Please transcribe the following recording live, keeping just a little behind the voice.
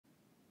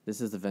This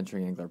is the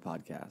Venturing Angler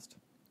Podcast.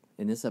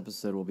 In this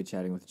episode, we'll be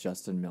chatting with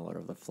Justin Miller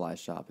of the Fly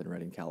Shop in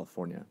Redding,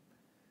 California.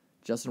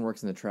 Justin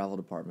works in the travel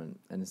department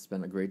and has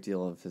spent a great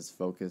deal of his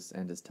focus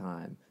and his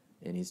time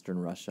in eastern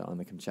Russia on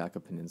the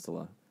Kamchatka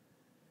Peninsula.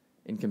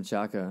 In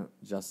Kamchatka,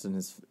 Justin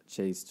has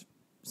chased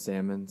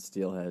salmon,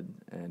 steelhead,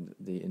 and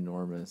the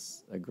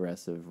enormous,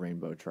 aggressive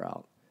rainbow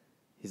trout.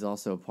 He's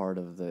also a part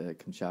of the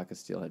Kamchatka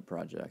Steelhead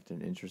Project,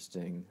 an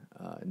interesting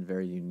and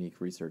very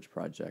unique research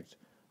project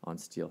on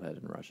steelhead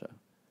in Russia.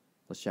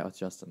 Let's chat with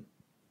Justin.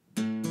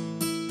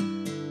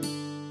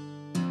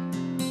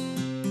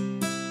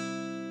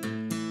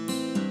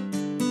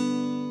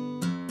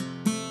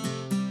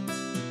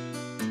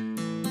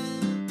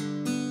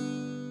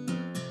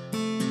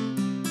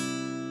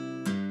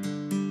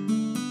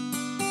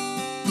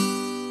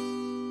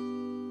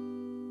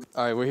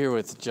 All right, we're here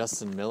with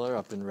Justin Miller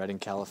up in Redding,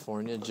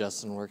 California.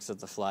 Justin works at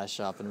the Fly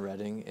Shop in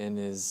Redding and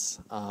is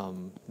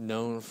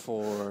known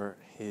for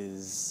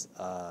his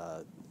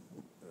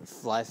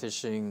fly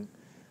fishing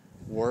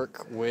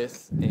work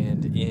with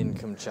and in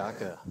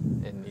Kamchatka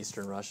in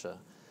eastern Russia.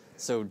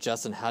 So,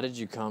 Justin, how did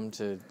you come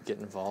to get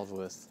involved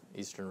with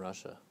eastern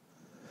Russia?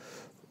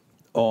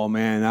 Oh,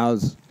 man, that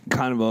was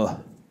kind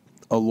of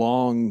a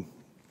long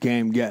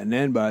game getting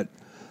in, but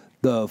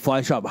the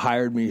Fly Shop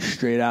hired me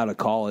straight out of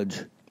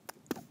college.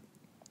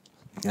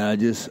 And I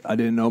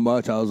didn't know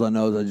much. I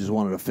just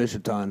wanted to fish a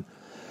ton.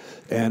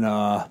 And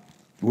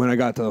when I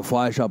got to the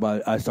Fly Shop,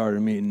 I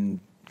started meeting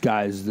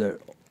guys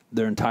that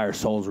their entire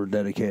souls were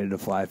dedicated to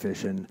fly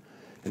fishing,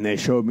 and they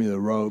showed me the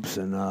ropes.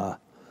 And the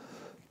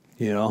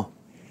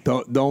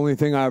only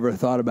thing I ever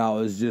thought about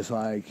was just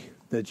like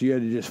that you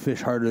had to just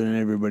fish harder than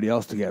everybody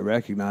else to get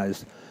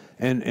recognized.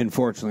 And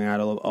fortunately, I had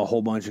a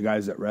whole bunch of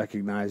guys that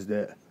recognized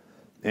it.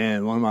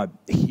 And one of my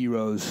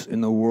heroes in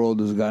the world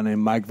is a guy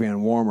named Mike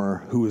Van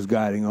Warmer, who was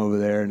guiding over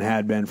there and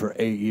had been for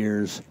 8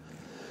 years.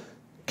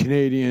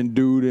 Canadian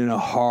dude in a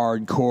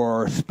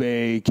hardcore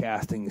spey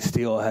casting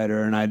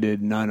steelheader, and I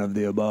did none of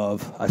the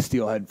above. I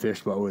steelhead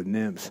fished, but with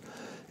nymphs.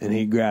 And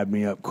he grabbed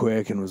me up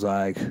quick and was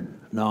like,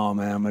 "No,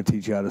 man, I'm going to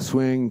teach you how to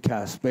swing,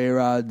 cast spey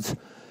rods,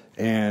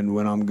 and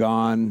when I'm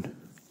gone,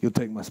 you'll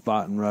take my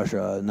spot in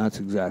Russia." And that's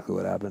exactly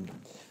what happened.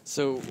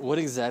 So what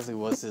exactly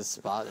was his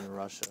spot in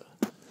Russia?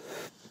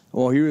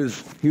 Well, he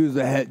was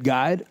the head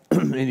guide,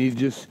 and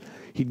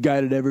he'd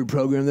guided every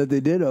program that they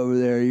did over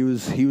there. He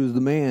was the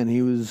man.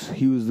 He was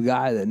the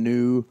guy that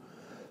knew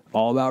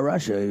all about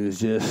Russia. He was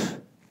just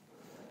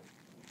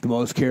the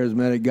most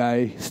charismatic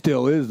guy.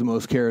 Still is the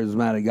most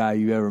charismatic guy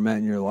you've ever met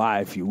in your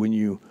life. When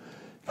you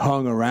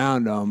hung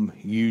around him,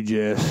 you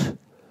just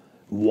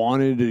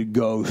wanted to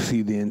go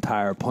see the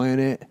entire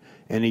planet,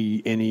 and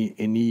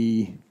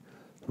he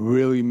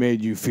really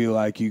made you feel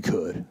like you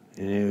could.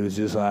 And it was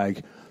just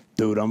like,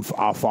 dude,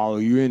 I'll follow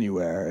you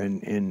anywhere,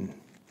 and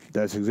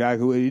that's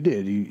exactly what he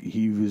did.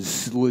 He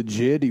was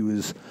legit. He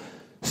was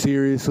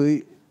serious,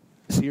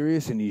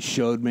 and he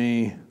showed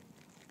me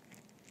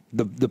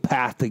the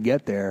path to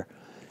get there.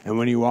 And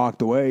when he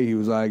walked away, he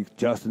was like,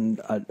 "Justin,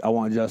 I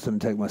want Justin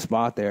to take my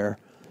spot there."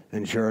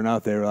 And sure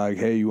enough, they were like,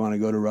 "Hey, you want to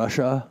go to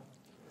Russia?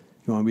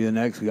 You want to be the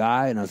next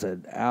guy?" And I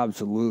said,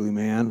 "Absolutely,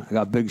 man. I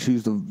got big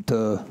shoes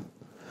to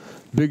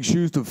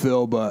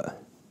fill,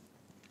 but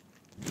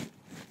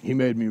he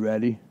made me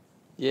ready."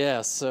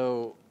 Yeah,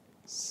 so,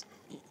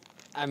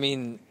 I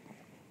mean,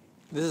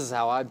 this is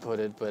how I'd put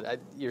it, but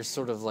you're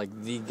sort of like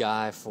the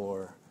guy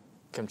for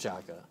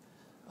Kamchatka.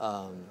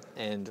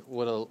 And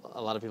what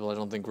a lot of people I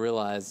don't think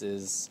realize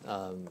is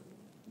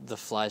the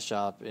Fly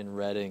Shop in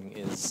Redding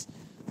is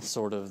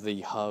sort of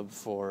the hub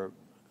for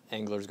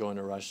anglers going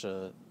to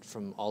Russia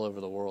from all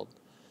over the world.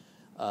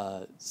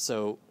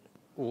 So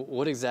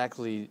what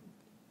exactly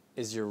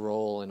is your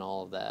role in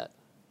all of that?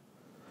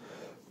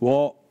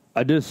 Well,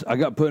 I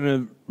got put in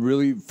a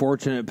really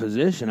fortunate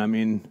position. I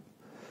mean,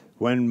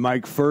 when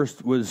Mike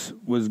first was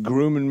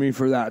grooming me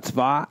for that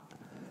spot,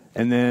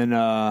 and then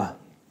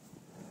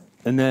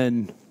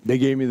they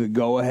gave me the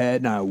go ahead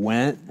and I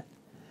went.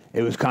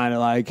 It was kind of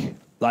like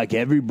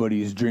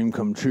everybody's dream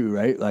come true,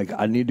 right? Like,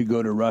 I need to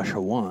go to Russia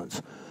once.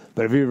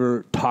 But if you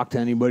ever talk to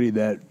anybody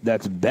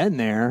that's been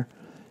there,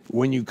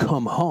 when you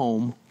come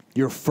home,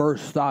 your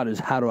first thought is,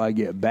 how do I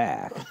get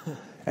back?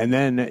 And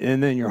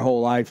then your whole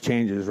life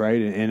changes,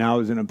 right? And I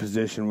was in a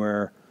position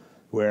where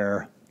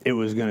it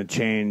was going to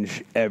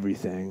change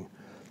everything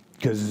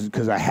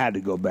because I had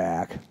to go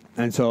back.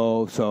 And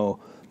so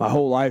my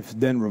whole life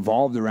then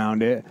revolved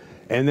around it.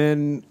 And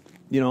then,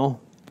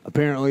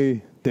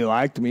 apparently they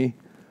liked me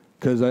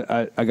because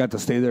I got to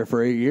stay there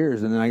for 8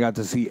 years. And then I got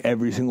to see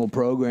every single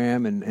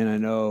program, and I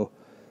know,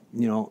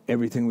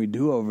 everything we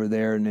do over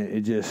there. And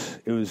it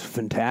was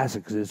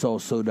fantastic because it's all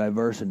so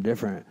diverse and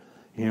different.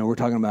 We're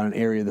talking about an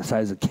area the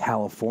size of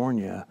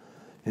California.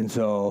 And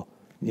so,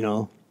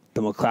 the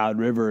McCloud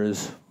River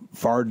is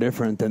far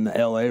different than the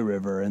LA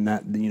River, and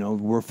that,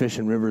 we're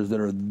fishing rivers that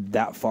are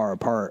that far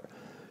apart.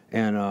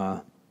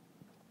 And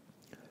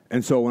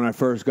so when I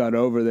first got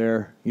over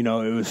there, it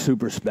was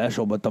super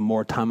special, but the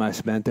more time I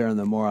spent there and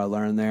the more I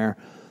learned there,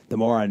 the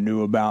more I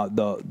knew about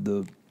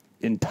the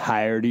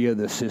entirety of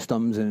the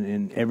systems,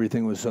 and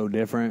everything was so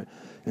different.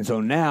 And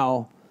so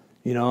now,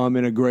 you know, I'm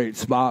in a great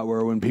spot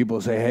where when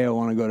people say, hey, I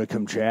want to go to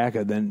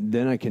Kamchatka,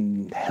 then I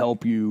can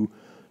help you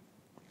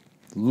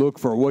look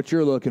for what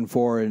you're looking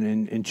for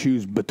and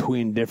choose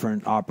between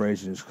different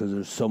operations, because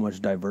there's so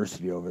much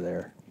diversity over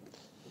there.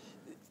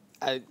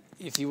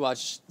 If you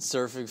watch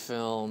surfing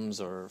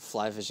films or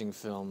fly fishing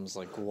films,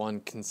 like one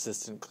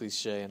consistent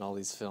cliche in all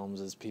these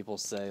films is people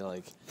say,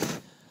 like,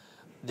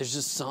 there's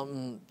just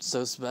something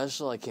so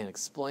special, I can't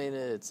explain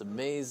it, it's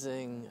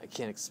amazing, I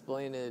can't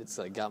explain it, it's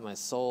like got my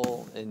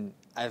soul. And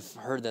I've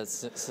heard that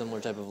similar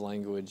type of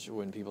language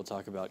when people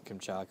talk about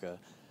Kamchatka.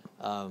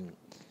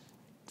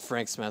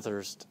 Frank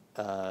Smethurst,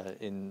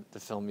 in the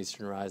film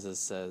Eastern Rises,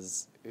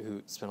 says,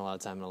 who spent a lot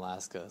of time in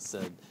Alaska,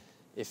 said,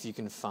 if you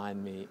can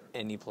find me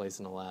any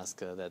place in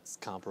Alaska that's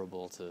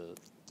comparable to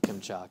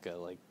Kamchatka,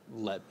 like,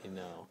 let me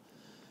know.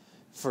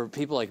 For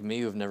people like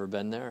me who've never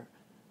been there,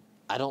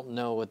 I don't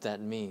know what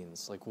that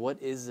means. Like, what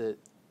is it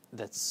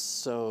that's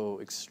so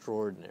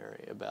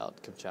extraordinary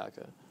about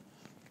Kamchatka?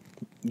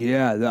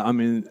 Yeah, I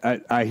mean,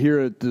 I hear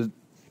it.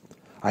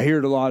 I hear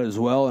it a lot as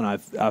well, and I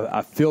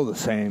feel the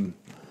same.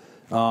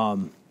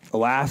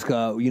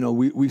 Alaska, you know,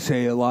 we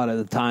say a lot of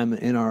the time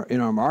in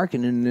our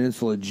marketing, and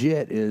it's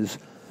legit, is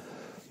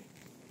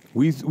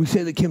we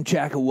say that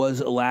Kamchatka was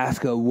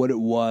Alaska what it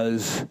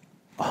was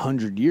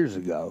 100 years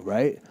ago,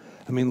 right?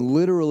 I mean,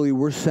 literally,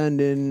 we're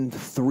sending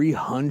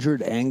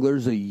 300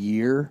 anglers a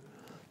year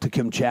to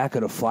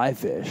Kamchatka to fly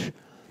fish.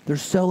 They're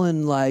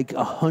selling like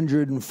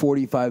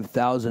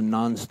 145,000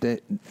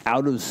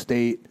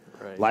 out-of-state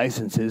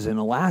licenses in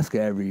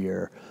Alaska every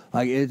year.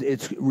 Like,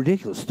 it's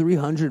ridiculous.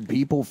 300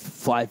 people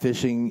fly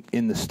fishing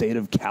in the state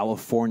of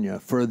California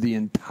for the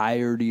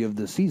entirety of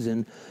the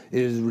season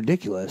is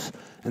ridiculous.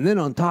 And then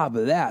on top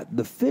of that,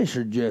 the fish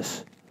are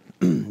just,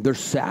 they're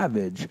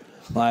savage.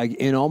 Like,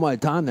 in all my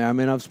time there, I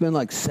mean, I've spent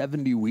like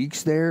 70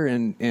 weeks there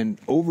and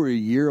over a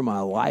year of my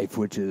life,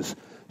 which is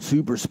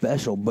super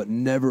special, but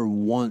never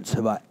once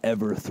have I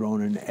ever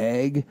thrown an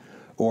egg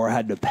or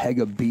had to peg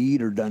a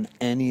bead or done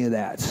any of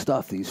that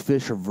stuff. These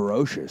fish are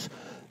ferocious.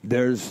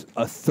 There's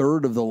a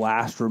third of the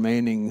last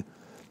remaining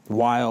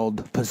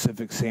wild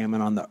Pacific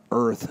salmon on the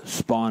earth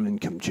spawn in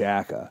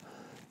Kamchatka.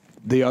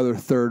 The other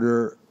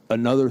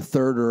another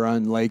third are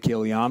on Lake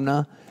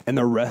Iliamna, and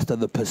the rest of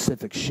the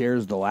Pacific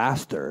shares the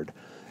last third.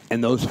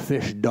 And those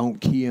fish don't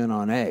key in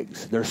on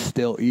eggs. They're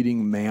still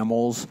eating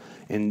mammals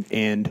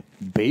and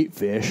bait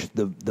fish,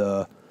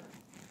 the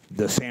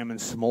salmon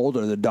smolt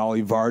or the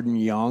Dolly Varden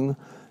young.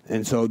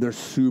 And so they're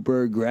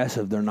super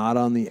aggressive. They're not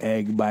on the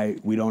egg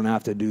bite. We don't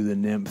have to do the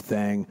nymph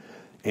thing.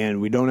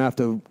 And we don't have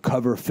to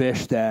cover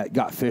fish that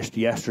got fished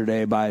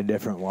yesterday by a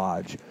different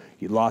lodge.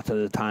 Lots of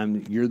the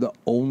time, you're the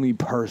only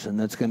person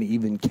that's going to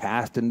even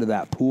cast into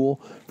that pool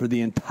for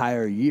the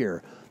entire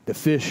year. The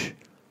fish,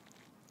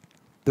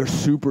 they're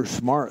super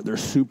smart. They're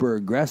super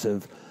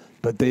aggressive,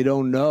 but they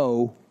don't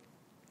know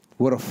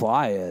what a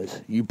fly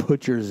is. You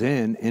put yours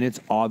in, and it's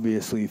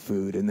obviously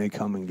food, and they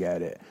come and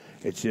get it.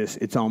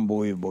 It's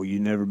unbelievable.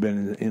 You've never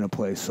been in a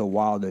place so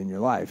wild in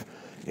your life.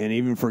 And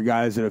even for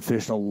guys that have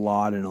fished a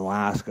lot in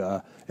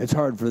Alaska, it's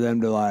hard for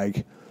them to,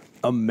 like,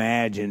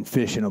 imagine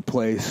fishing a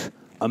place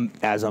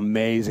as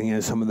amazing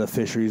as some of the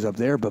fisheries up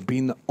there, but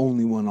being the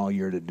only one all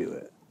year to do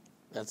it.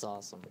 That's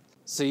awesome.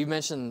 So you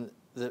mentioned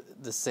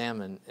the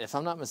salmon. If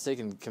I'm not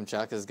mistaken,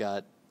 Kamchatka's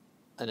got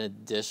an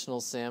additional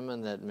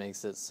salmon that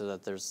makes it so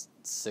that there's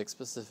 6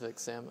 Pacific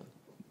salmon.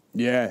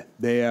 Yeah,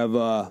 they have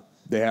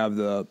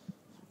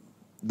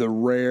the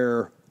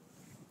rare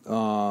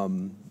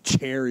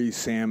cherry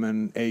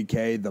salmon,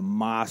 a.k.a. the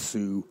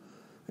masu,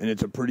 and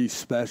it's a pretty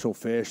special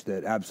fish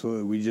that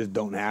absolutely we just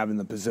don't have in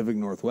the Pacific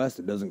Northwest.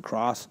 It doesn't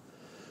cross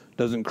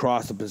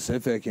the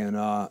Pacific,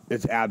 and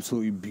it's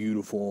absolutely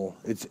beautiful.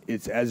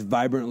 It's as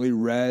vibrantly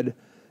red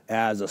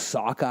as a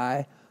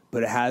sockeye,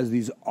 but it has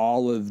these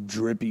olive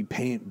drippy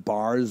paint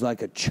bars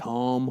like a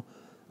chum.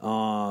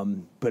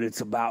 But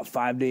it's about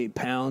 5 to 8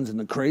 pounds, and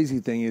the crazy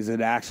thing is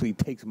it actually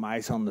takes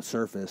mice on the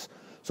surface.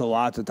 So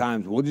lots of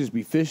times we'll just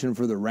be fishing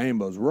for the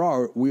rainbows.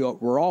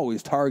 We're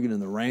always targeting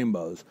the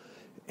rainbows,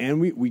 and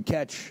we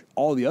catch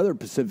all the other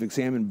Pacific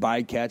salmon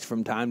bycatch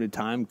from time to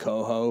time.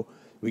 Coho,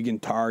 we can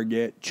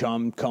target.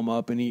 Chum come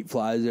up and eat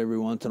flies every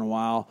once in a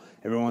while.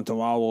 Every once in a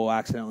while we'll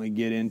accidentally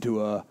get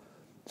into a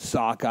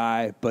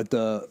sockeye, but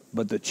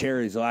the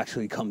cherries will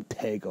actually come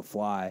take a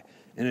fly.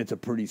 And it's a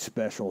pretty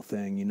special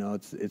thing, you know.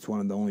 It's one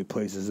of the only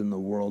places in the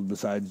world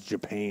besides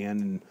Japan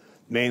and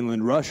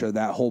mainland Russia,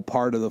 that whole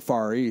part of the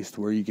Far East,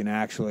 where you can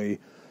actually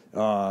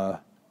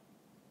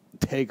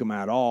take them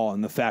at all.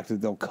 And the fact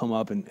that they'll come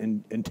up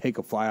and take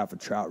a fly off a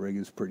trout rig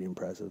is pretty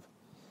impressive.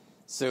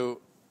 So,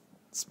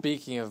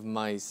 speaking of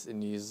mice,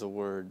 and you used the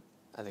word,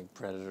 I think,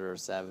 predator or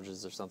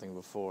savages or something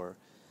before,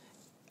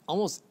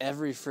 almost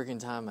every freaking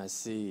time I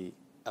see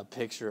a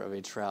picture of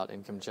a trout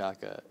in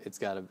Kamchatka, it's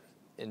got an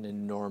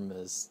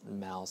enormous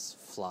mouse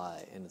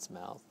fly in its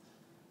mouth.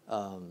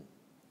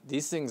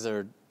 These things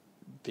are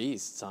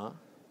beasts, huh?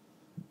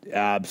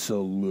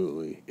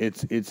 Absolutely.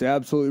 It's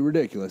absolutely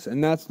ridiculous.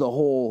 And that's the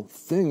whole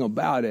thing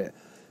about it.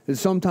 Is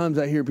sometimes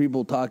I hear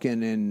people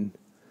talking in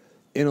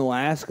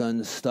Alaska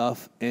and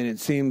stuff, and it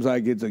seems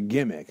like it's a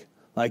gimmick.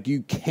 Like,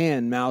 you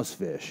can mouse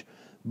fish,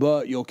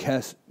 but you'll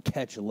catch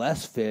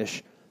less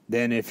fish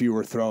than if you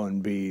were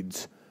throwing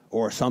beads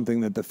or something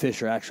that the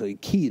fish are actually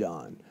keyed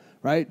on,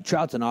 right?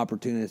 Trout's an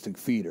opportunistic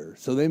feeder,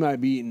 so they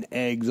might be eating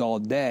eggs all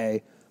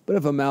day, but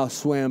if a mouse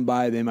swam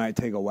by, they might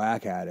take a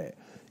whack at it.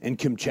 In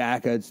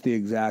Kamchatka, it's the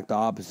exact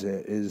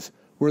opposite. Is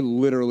we're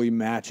literally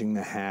matching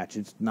the hatch.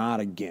 It's not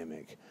a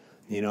gimmick.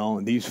 You know,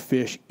 these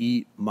fish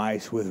eat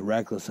mice with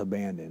reckless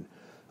abandon.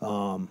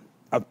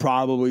 I've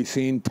probably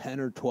seen 10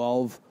 or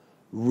 12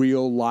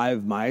 real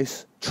live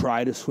mice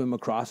try to swim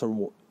across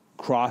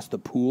the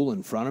pool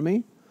in front of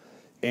me,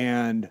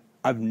 and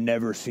I've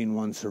never seen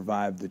one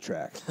survive the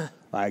trek.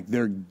 Like,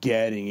 they're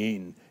getting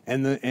eaten.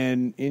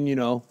 And you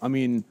know, I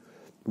mean,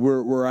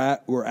 we're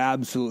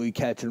absolutely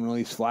catch and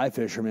release fly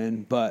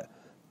fishermen, but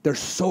they're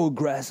so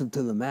aggressive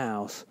to the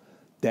mouse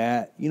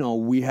that, you know,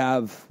 we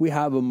have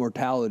a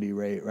mortality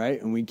rate,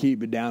 right? And we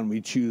keep it down.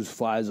 We choose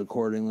flies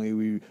accordingly.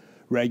 We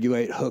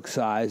regulate hook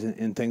size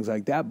and things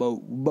like that. But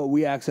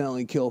we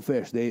accidentally kill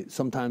fish.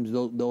 Sometimes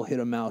they'll hit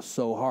a mouse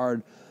so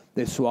hard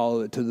they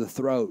swallow it to the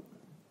throat.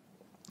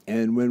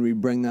 And when we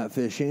bring that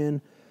fish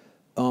in,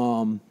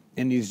 and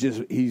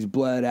he's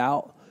bled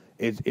out,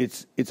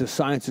 it's a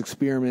science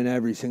experiment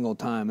every single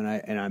time.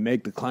 And I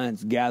make the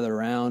clients gather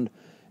around,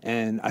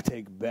 and I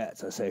take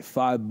bets. I say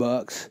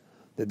 $5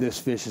 that this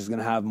fish is going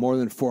to have more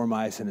than 4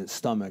 mice in its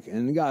stomach.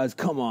 And the guys,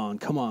 come on.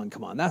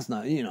 That's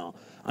not, you know,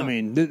 I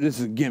mean, this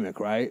is a gimmick,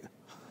 right?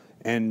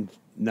 And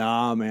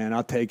nah, man,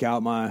 I'll take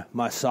out my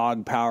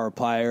SOG power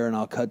plier and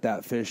I'll cut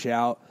that fish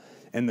out.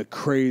 And the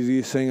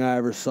craziest thing I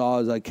ever saw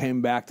is I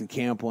came back to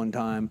camp one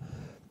time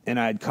and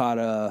I'd caught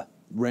a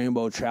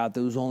rainbow trout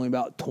that was only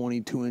about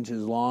 22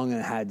 inches long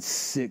and it had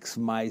 6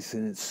 mice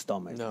in its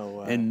stomach. No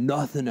way. And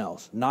nothing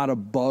else. Not a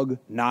bug,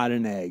 not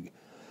an egg.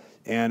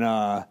 And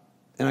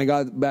I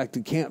got back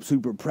to camp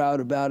super proud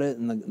about it,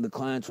 and the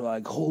clients were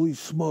like, holy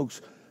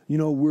smokes, you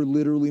know, we're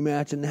literally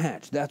matching the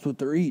hatch. That's what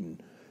they're eating.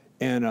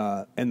 And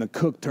the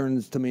cook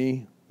turns to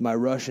me, my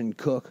Russian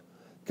cook,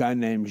 guy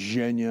named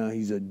Zhenya.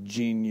 He's a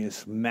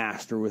genius,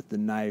 master with the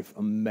knife,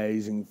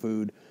 amazing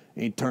food.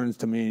 And he turns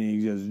to me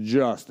and he goes,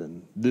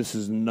 Justin, this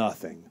is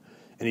nothing.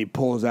 And he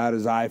pulls out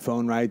his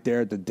iPhone right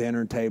there at the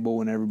dinner table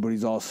when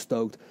everybody's all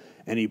stoked,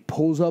 and he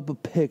pulls up a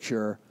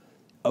picture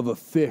of a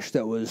fish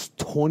that was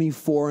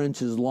 24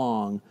 inches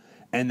long,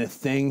 and the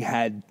thing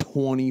had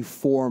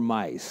 24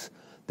 mice.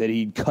 That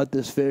he'd cut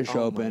this fish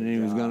open and he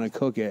was going to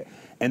cook it.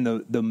 And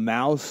the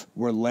mouse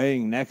were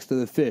laying next to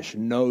the fish,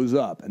 nose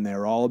up, and they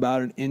were all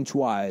about an inch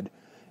wide.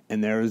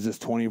 And there was this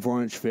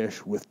 24-inch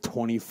fish with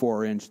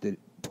 24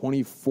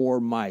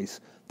 mice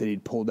that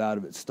he'd pulled out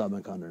of its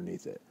stomach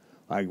underneath it.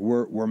 Like,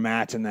 we're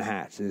matching the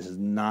hatch. This is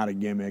not a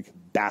gimmick.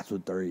 That's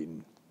what they're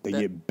eating. They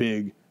get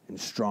big and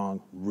strong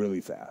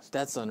really fast.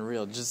 That's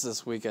unreal. Just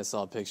this week I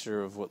saw a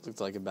picture of what looked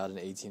like about an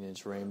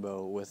 18-inch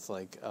rainbow with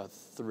like a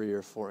 3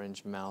 or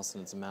 4-inch mouse in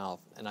its mouth,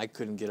 and I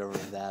couldn't get over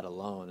that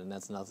alone, and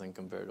that's nothing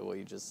compared to what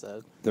you just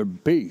said. They're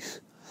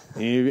beasts.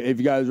 If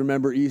you guys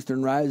remember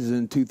Eastern Rises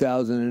in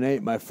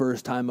 2008, my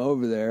first time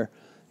over there,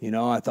 you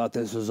know, I thought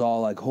this was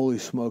all like, holy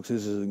smokes,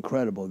 this is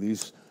incredible.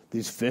 These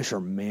fish are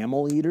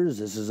mammal eaters.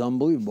 This is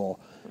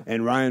unbelievable.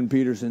 And Ryan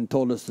Peterson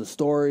told us the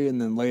story,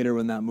 and then later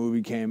when that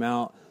movie came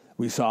out,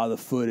 we saw the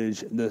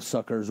footage. The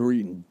suckers were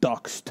eating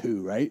ducks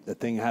too, right? The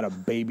thing had a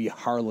baby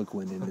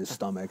harlequin in his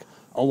stomach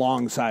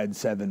alongside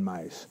 7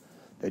 mice.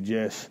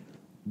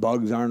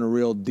 Bugs aren't a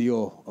real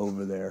deal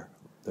over there.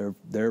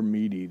 They're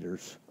meat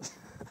eaters.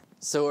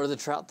 So are the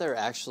trout there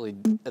actually,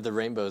 the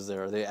rainbows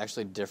there, are they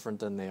actually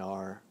different than they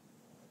are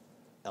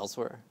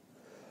elsewhere?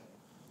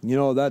 You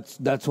know,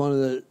 that's one of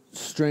the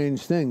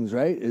strange things,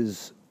 right?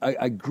 Is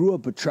I grew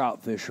up a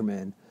trout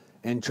fisherman,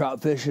 and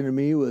trout fishing to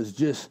me was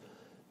just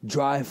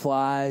dry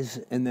flies,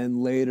 and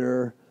then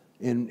later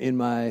in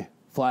my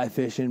fly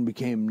fishing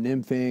became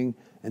nymphing,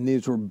 and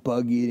these were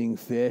bug-eating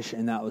fish,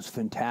 and that was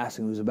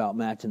fantastic. It was about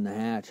matching the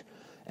hatch.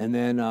 And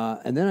then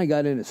I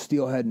got into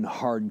steelhead and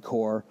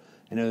hardcore,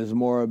 and it was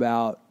more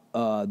about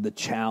the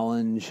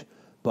challenge,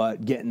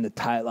 but getting the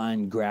tight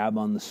line grab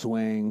on the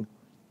swing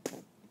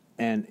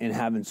and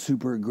having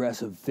super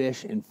aggressive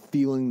fish and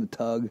feeling the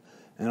tug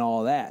and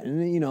all that.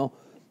 And then, you know,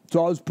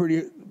 so I was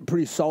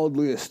pretty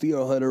solidly a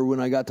steelheader when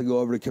I got to go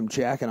over to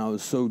Kamchatka, and I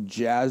was so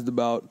jazzed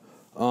about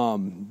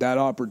that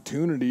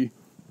opportunity.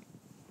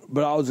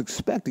 But I was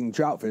expecting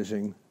trout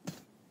fishing,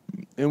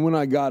 and when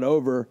I got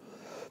over,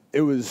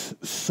 it was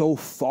so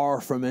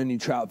far from any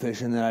trout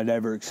fishing that I'd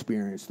ever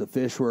experienced. The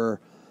fish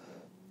were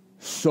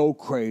so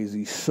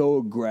crazy, so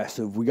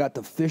aggressive. We got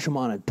to fish them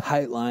on a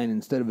tight line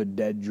instead of a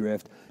dead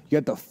drift. You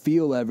got to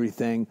feel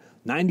everything.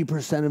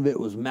 90% of it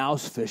was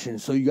mouse fishing,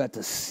 so you got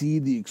to see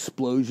the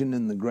explosion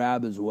in the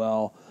grab as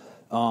well.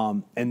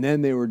 And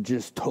then they were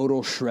just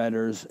total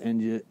shredders,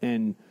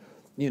 and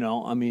you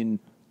know, I mean,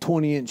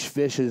 20-inch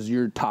fish is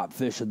your top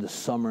fish of the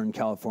summer in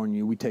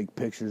California. We take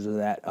pictures of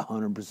that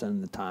 100%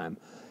 of the time.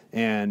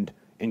 And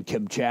in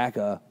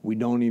Kamchatka, we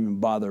don't even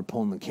bother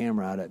pulling the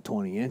camera out at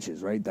 20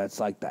 inches, right? That's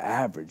like the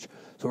average.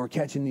 So we're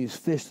catching these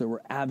fish that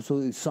were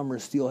absolutely summer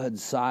steelhead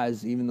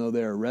sized, even though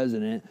they're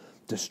resident,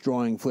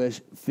 destroying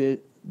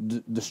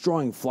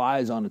destroying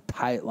flies on a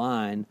tight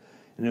line.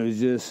 And it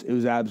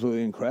was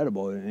absolutely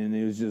incredible. And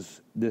it was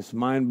just this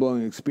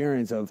mind-blowing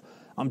experience of,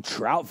 I'm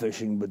trout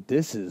fishing, but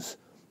this is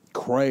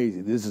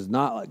crazy. This is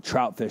not like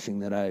trout fishing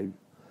that I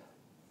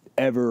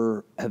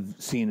ever have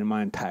seen in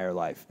my entire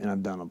life, and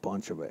I've done a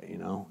bunch of it.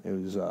 It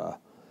was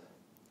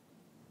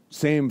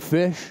same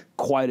fish,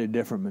 quite a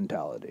different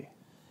mentality.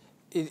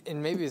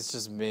 And maybe it's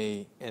just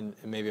me, and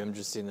maybe I'm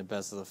just seeing the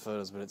best of the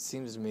photos, but it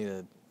seems to me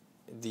that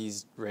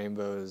these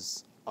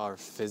rainbows are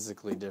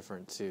physically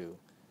different too,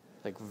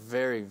 like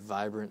very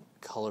vibrant,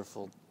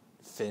 colorful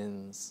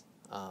fins,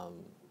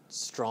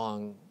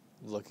 strong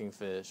looking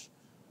fish.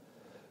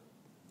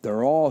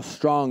 They're all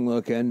strong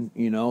looking,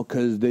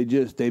 because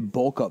they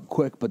bulk up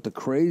quick. But the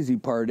crazy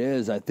part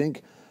is, I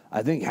think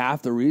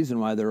half the reason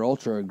why they're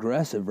ultra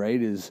aggressive,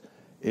 right, is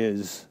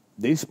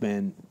they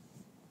spend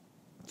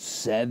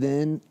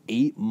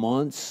 7-8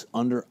 months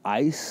under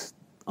ice,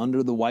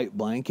 under the white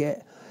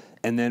blanket.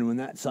 And then when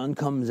that sun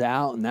comes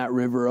out and that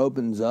river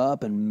opens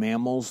up and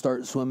mammals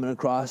start swimming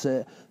across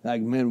it,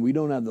 like, man, we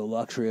don't have the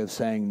luxury of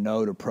saying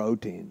no to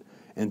protein.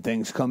 And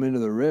things come into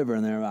the river,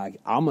 and they're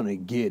like, I'm going to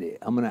get it.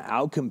 I'm going to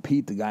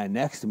outcompete the guy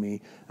next to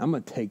me. I'm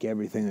going to take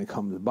everything that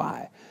comes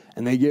by.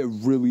 And they get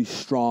really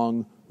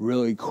strong,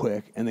 really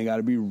quick, and they got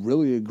to be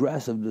really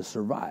aggressive to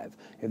survive.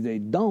 If they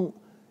don't,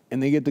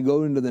 and they get to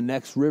go into the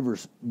next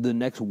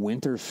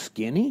winter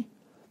skinny,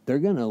 they're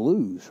going to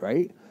lose,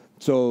 right?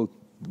 So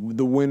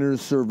the winners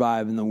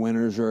survive, and the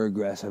winners are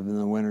aggressive, and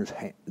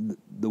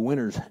the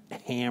winners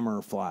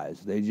hammer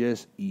flies. They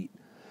just eat.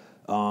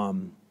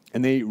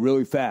 And they eat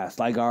really fast.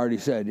 Like I already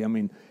said, I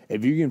mean,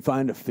 if you can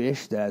find a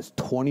fish that has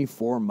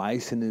 24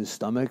 mice in his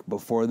stomach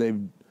before they've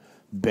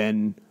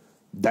been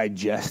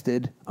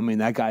digested, I mean,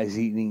 that guy's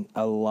eating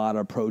a lot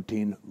of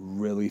protein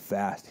really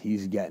fast.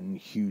 He's getting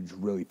huge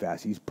really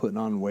fast. He's putting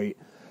on weight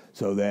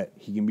so that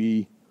he can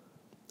be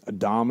a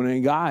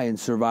dominant guy and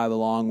survive a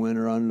long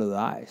winter under the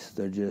ice.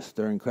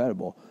 They're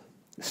incredible.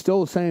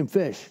 Still the same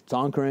fish. It's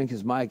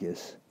Oncorhynchus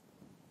micus.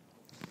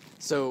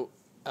 So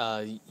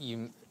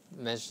you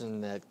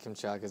mentioned that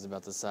Kamchatka is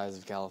about the size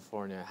of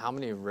California. How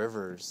many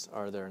rivers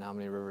are there, and how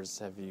many rivers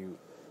have you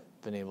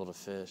been able to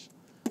fish?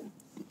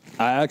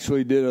 I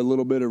actually did a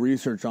little bit of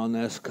research on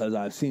this because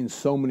I've seen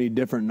so many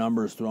different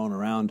numbers thrown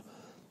around.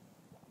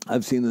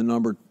 I've seen the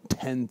number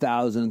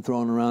 10,000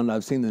 thrown around.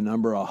 I've seen the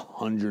number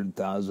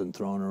 100,000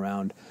 thrown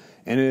around.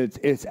 And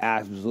it's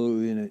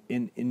absolutely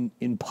an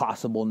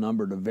impossible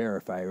number to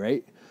verify,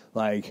 right?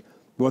 Like,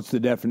 what's the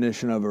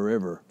definition of a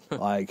river?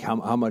 Like, how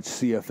much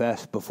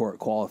CFS before it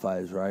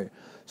qualifies, right?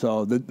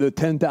 So the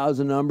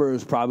 10,000 number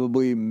is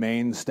probably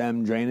main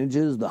stem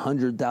drainages. The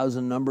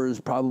 100,000 number is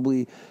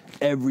probably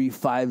every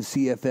 5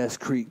 CFS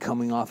creek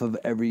coming off of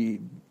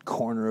every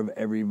corner of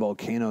every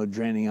volcano,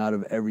 draining out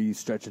of every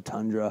stretch of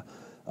tundra.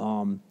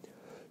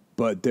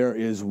 But there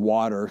is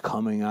water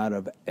coming out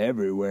of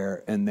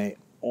everywhere, and they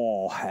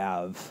all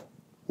have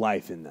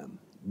life in them.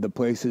 The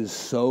place is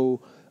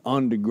so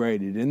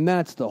undegraded, and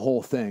that's the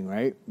whole thing,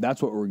 right?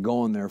 That's what we're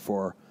going there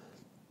for.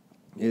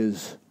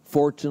 Is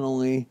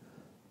fortunately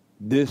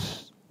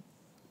this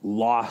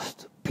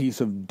lost piece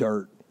of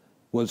dirt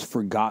was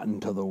forgotten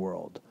to the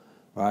world,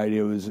 right?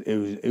 It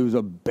was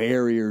a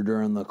barrier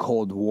during the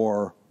Cold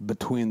War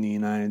between the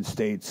United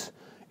States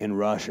and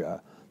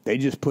Russia. They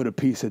just put a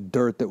piece of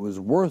dirt that was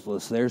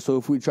worthless there, so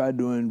if we tried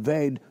to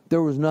invade,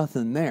 there was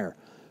nothing there.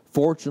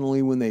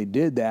 Fortunately, when they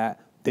did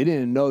that, they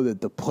didn't know that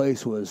the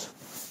place was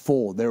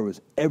full.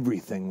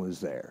 Everything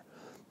was there.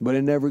 But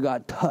it never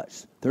got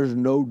touched. There's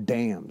no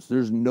dams.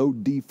 There's no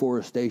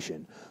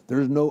deforestation.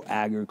 There's no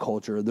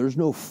agriculture. There's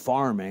no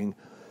farming.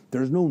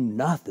 There's no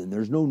nothing.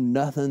 There's no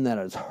nothing that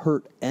has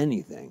hurt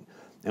anything.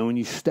 And when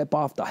you step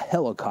off the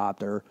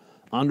helicopter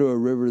onto a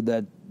river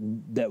that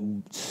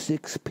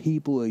 6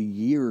 people a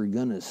year are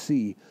going to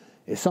see,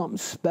 it's something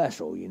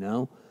special,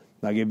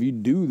 Like, if you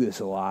do this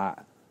a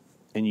lot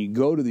and you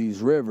go to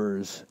these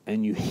rivers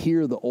and you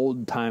hear the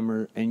old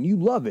timer and you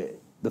love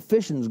it, the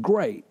fishing's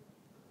great.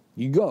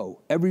 You go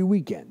every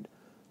weekend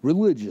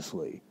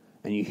religiously,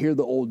 and you hear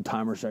the old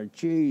timers say,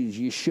 geez,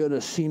 you should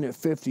have seen it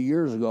 50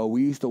 years ago.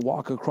 We used to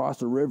walk across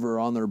the river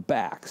on their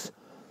backs.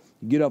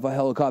 You get off a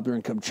helicopter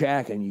in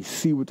Kamchatka, and you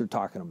see what they're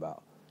talking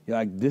about. You're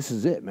like, this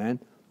is it, man.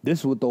 This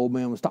is what the old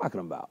man was talking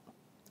about.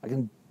 I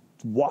can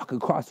walk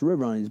across the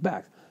river on his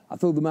back. I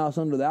throw the mouse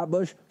under that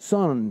bush.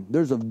 Son,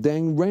 there's a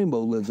dang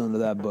rainbow lives under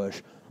that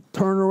bush.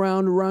 Turn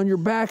around your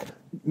back.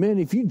 Man,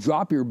 if you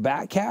drop your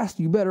back cast,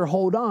 you better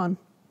hold on,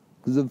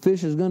 because the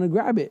fish is going to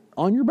grab it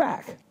on your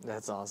back.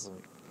 That's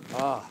awesome.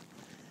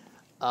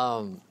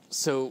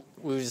 So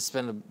we just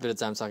spent a bit of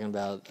time talking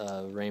about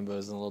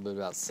rainbows and a little bit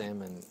about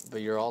salmon,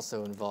 but you're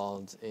also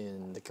involved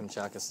in the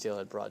Kamchatka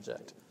Steelhead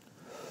Project.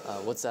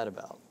 What's that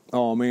about?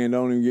 Oh, man,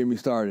 don't even get me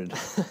started.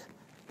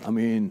 I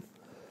mean,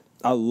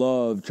 I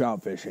love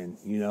trout fishing,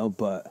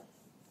 but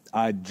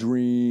I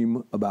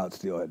dream about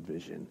steelhead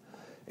fishing.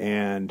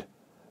 And,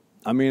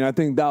 I mean, I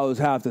think that was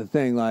half the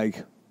thing.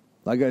 Like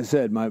I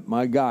said,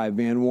 my guy,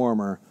 Van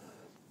Warmer,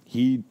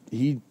 he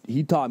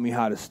taught me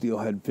how to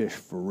steelhead fish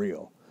for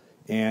real.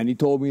 And he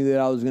told me that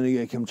I was going to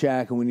get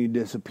Kamchatka when he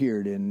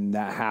disappeared, and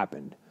that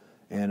happened.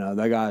 And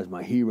that guy's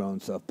my hero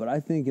and stuff. But I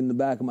think in the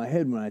back of my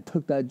head when I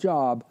took that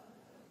job,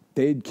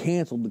 they'd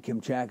canceled the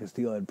Kamchatka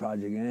Steelhead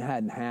Project, and it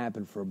hadn't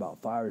happened for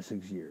about 5 or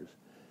 6 years.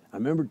 I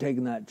remember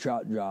taking that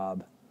trout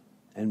job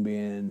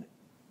and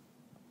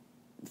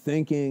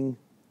thinking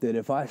that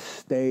if I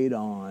stayed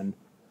on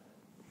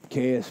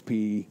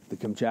KSP, the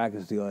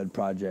Kamchatka Steelhead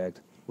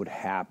Project would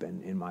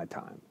happen in my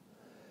time.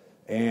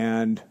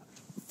 And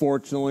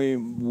fortunately,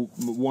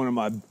 one of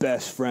my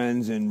best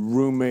friends and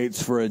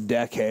roommates for a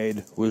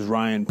decade was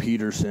Ryan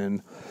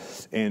Peterson.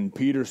 And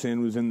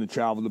Peterson was in the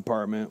travel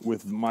department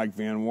with Mike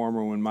Van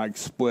Warmer when Mike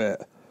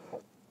split.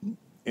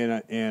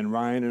 And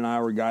Ryan and I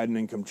were guiding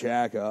in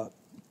Kamchatka,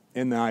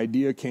 and the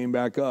idea came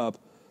back up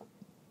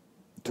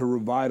to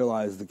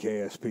revitalize the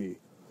KSP.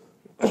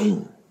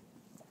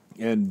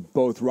 And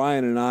both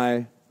Ryan and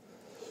I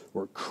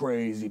were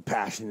crazy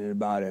passionate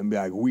about it and be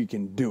like, we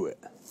can do it.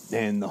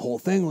 And the whole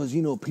thing was,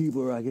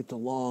 people are like, it's a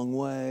long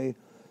way,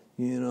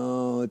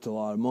 it's a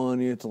lot of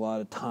money, it's a lot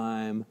of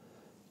time.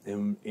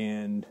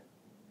 And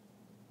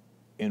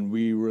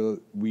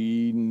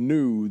we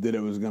knew that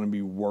it was going to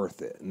be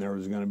worth it, and there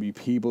was going to be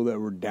people that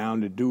were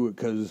down to do it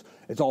because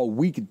it's all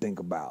we could think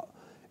about.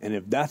 And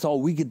if that's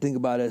all we could think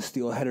about as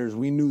steelheaders,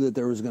 we knew that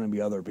there was going to be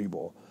other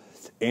people.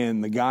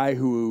 And the guy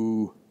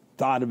who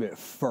thought of it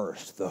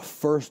first, the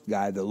first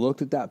guy that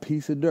looked at that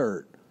piece of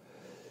dirt,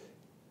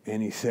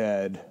 and he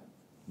said,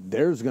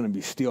 there's going to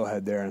be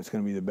steelhead there, and it's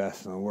going to be the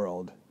best in the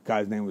world. The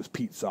guy's name was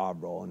Pete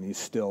Sobrel, and he's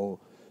still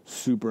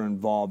super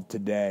involved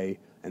today.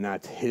 And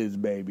that's his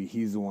baby.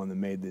 He's the one that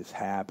made this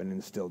happen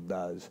and still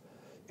does.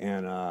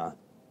 And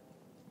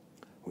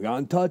we got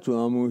in touch with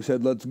him and we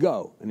said, let's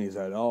go. And he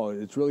said, oh,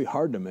 it's really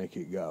hard to make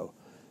it go.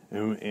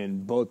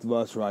 And both of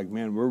us were like,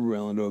 man, we're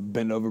willing to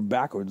bend over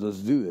backwards. Let's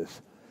do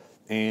this.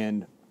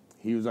 And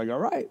he was like, all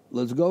right,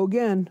 let's go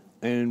again.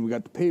 And we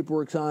got the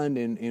paperwork signed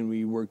and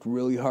we worked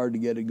really hard to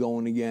get it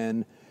going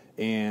again.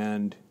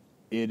 And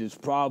it is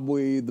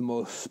probably the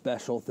most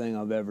special thing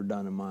I've ever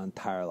done in my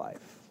entire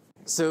life.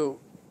 So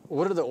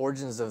what are the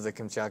origins of the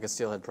Kamchatka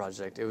Steelhead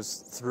Project? It was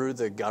through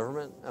the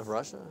government of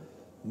Russia?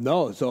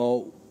 No,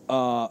 so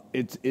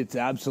it's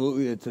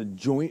absolutely, it's a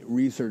joint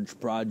research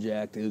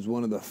project. It was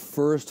one of the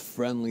first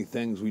friendly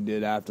things we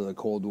did after the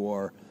Cold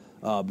War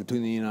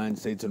between the United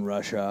States and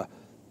Russia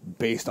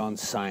based on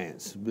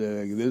science.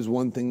 There's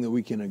one thing that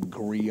we can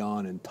agree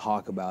on and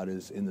talk about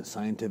is in the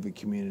scientific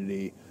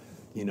community,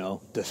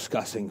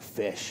 discussing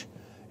fish.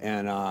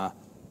 And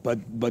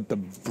But the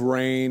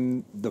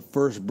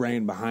first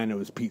brain behind it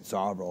was Pete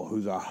Sobrel,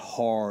 who's a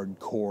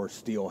hardcore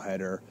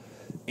steelheader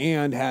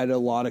and had a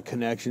lot of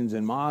connections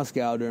in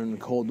Moscow during the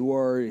Cold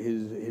War.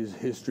 His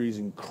history is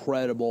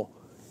incredible.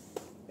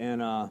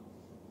 And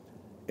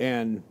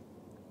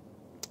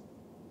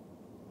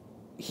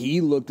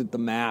he looked at the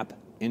map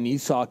and he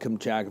saw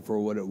Kamchatka for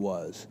what it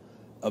was,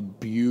 a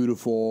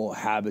beautiful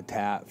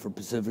habitat for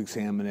Pacific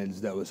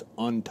salmonids that was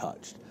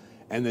untouched.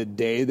 And the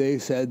day they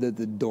said that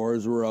the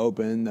doors were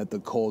open, that the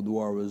Cold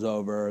War was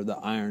over, the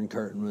Iron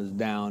Curtain was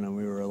down, and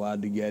we were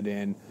allowed to get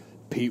in,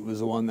 Pete was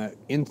the one that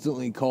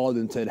instantly called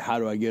and said, how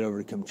do I get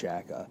over to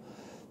Kamchatka?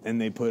 And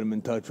they put him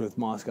in touch with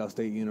Moscow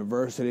State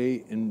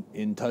University,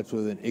 in touch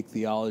with an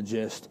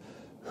ichthyologist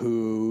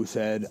who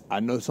said, I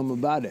know something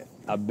about it.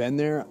 I've been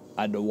there,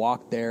 I had to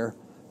walk there,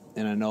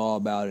 and I know all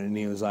about it. And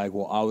he was like,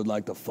 well, I would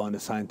like to fund a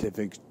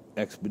scientific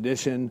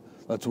expedition.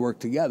 Let's work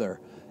together.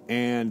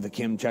 And the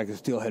Kamchatka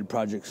Steelhead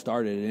Project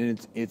started,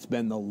 and it's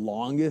been the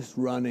longest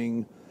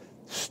running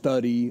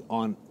study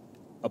on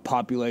a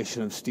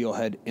population of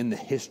steelhead in the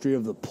history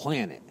of the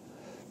planet.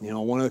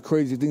 One of the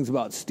crazy things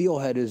about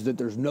steelhead is that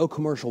there's no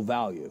commercial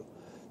value,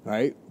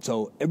 right?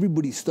 So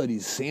everybody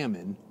studies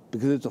salmon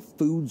because it's a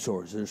food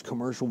source. There's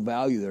commercial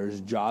value,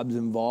 there's jobs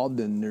involved,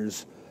 and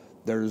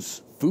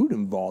there's food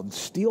involved.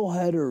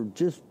 Steelhead are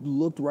just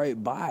looked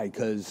right by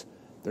because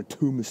they're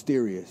too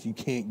mysterious. You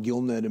can't gill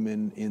net them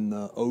in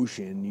the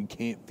ocean. You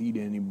can't feed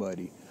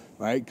anybody,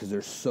 right? Because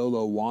they're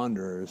solo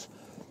wanderers.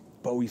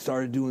 But we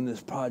started doing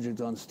this project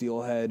on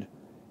steelhead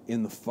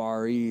in the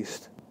Far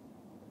East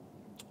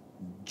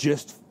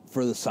just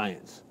for the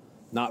science,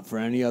 not for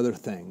any other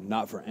thing,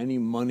 not for any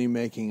money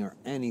making or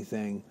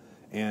anything.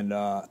 And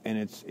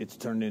it's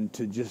turned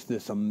into just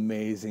this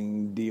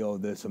amazing deal,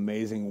 this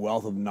amazing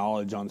wealth of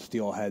knowledge on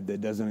steelhead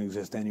that doesn't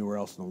exist anywhere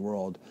else in the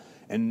world.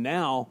 And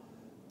now,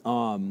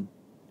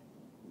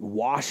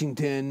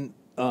 Washington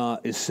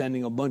is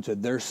sending a bunch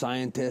of their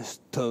scientists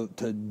to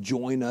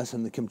join us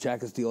in the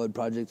Kamchatka Steelhead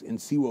Project and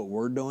see what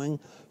we're doing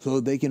so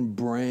that they can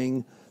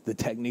bring the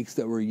techniques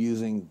that we're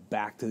using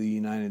back to the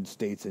United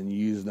States and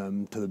use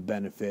them to the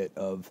benefit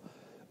of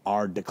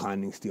our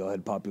declining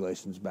steelhead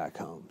populations back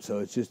home. So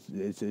it's just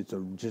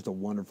a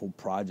wonderful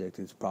project.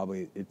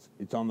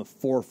 It's on the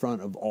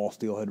forefront of all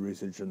steelhead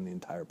research on the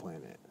entire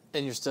planet.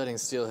 And you're studying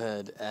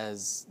steelhead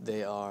as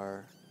they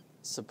are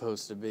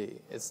supposed to be.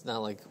 It's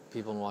not like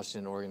people in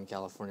Washington, Oregon,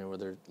 California, where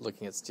they're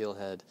looking at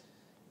steelhead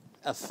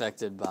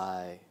affected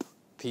by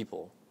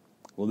people.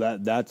 Well,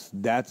 that's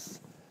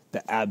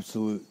the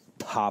absolute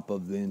top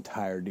of the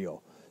entire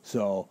deal.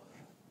 So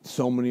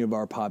many of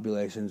our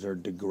populations are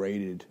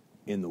degraded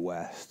in the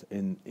West,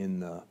 in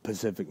the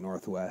Pacific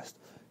Northwest.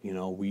 You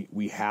know,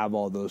 we have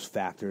all those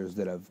factors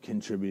that have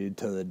contributed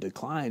to the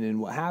decline. And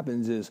what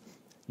happens is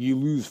you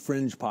lose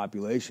fringe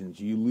populations,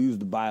 you lose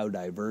the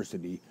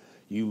biodiversity,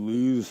 you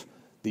lose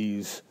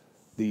these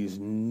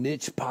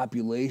niche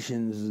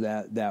populations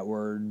that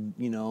were,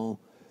 you know,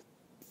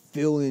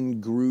 fill in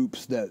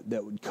groups that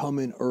would come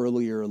in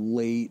early or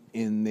late,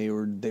 and they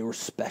were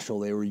special,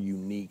 they were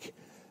unique,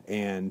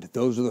 and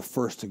those are the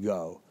first to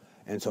go.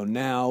 And so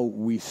now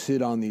we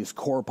sit on these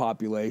core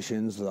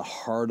populations, the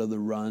heart of the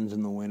runs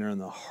in the winter and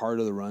the heart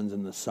of the runs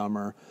in the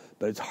summer,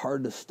 but it's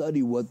hard to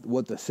study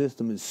what the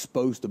system is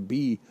supposed to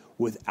be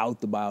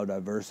without the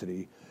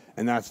biodiversity.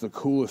 And that's the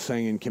coolest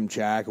thing in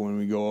Kamchatka when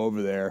we go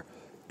over there,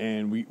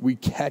 and we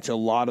catch a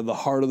lot of the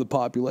heart of the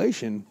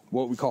population,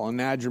 what we call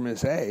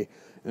anadromous A.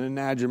 And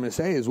anadromous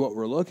A is what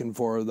we're looking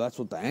for. That's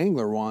what the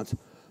angler wants,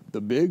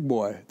 the big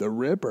boy, the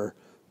ripper.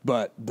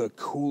 But the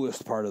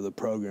coolest part of the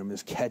program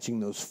is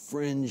catching those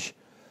fringe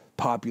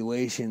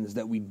populations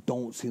that we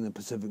don't see in the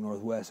Pacific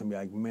Northwest and be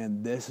like,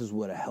 man, this is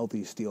what a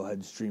healthy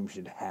steelhead stream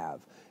should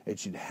have. It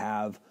should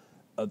have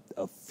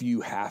a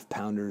few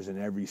half-pounders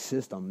in every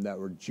system that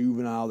were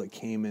juvenile, that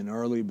came in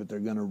early, but they're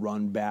going to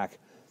run back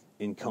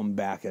and come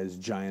back as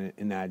giant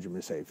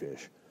anadromous A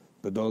fish.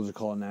 But those are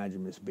called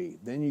anadromous B.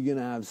 Then you're going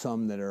to have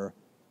some that are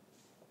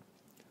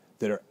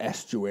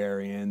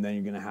estuarian. Then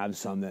you're going to have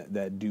some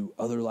that do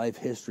other life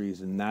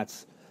histories, and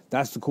that's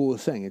the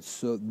coolest thing. It's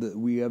so that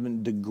we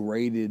haven't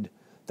degraded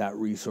that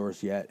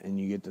resource yet, and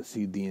you get to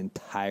see the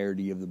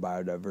entirety of the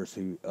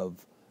biodiversity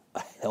of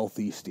a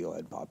healthy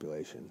steelhead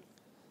population.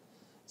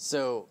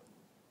 So,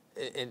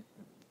 in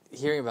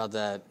hearing about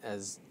that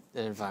as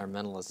an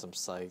environmentalist, I'm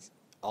psyched.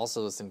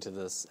 Also listening to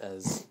this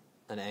as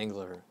an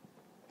angler,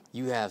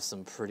 you have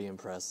some pretty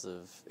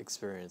impressive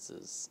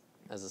experiences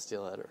as a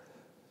steelheader.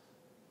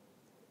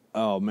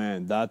 Oh,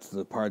 man, that's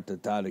the part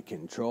that's out of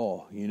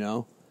control, you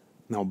know?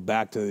 Now,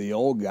 back to the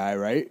old guy,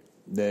 right?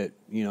 That,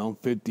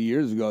 50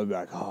 years ago, I'd be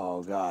like,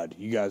 oh, God,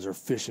 you guys are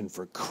fishing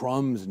for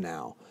crumbs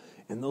now.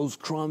 And those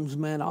crumbs,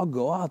 man, I'll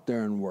go out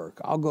there and work.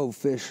 I'll go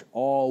fish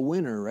all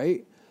winter,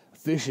 right?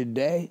 Fish a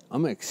day,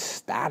 I'm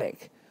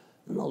ecstatic.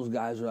 And those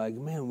guys are like,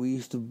 man, we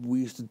used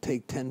to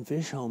take 10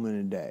 fish home in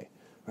a day,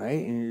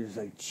 right? And you're just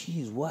like,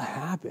 geez, what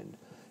happened?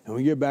 And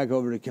we get back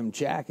over to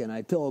Kamchatka, and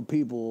I tell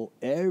people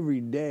every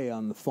day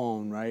on the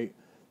phone, right,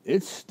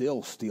 it's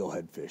still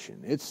steelhead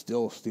fishing. It's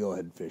still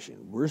steelhead fishing.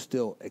 We're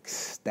still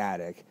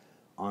ecstatic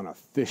on a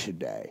fish a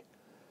day.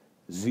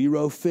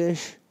 0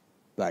 fish,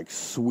 like,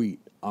 sweet.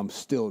 I'm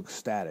still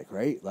ecstatic,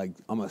 right? Like,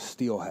 I'm a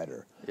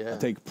steelheader. Yeah. I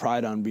take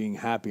pride on being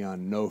happy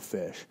on no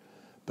fish.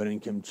 But in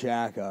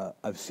Kamchatka,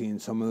 I've seen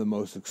some of the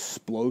most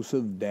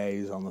explosive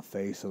days on the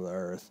face of the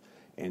earth,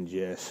 and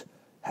just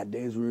had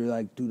days where you're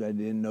like, dude, I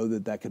didn't know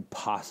that could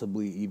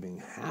possibly even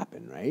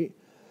happen, right?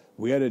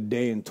 We had a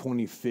day in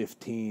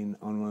 2015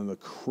 on one of the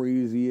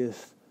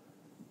craziest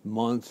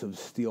months of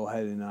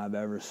steelheading I've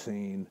ever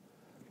seen,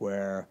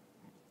 where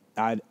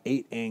I had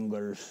 8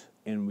 anglers,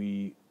 and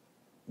we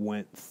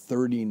went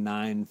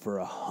 39 for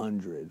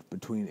 100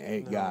 between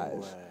 8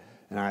 guys. Way.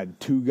 And I had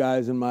 2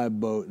 guys in my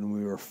boat, and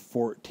we were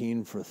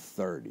 14 for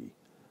 30.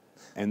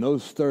 And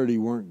those 30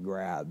 weren't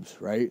grabs,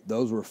 right?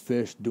 Those were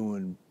fish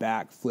doing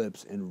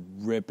backflips and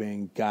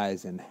ripping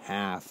guys in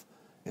half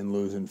and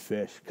losing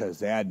fish because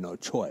they had no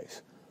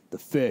choice. The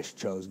fish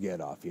chose get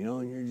off, and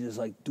you're just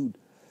like, dude,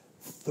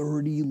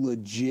 30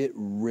 legit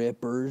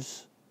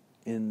rippers.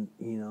 And,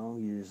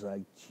 you're just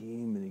like,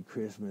 gee, many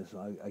Christmas.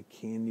 I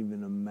can't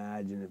even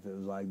imagine if it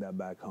was like that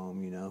back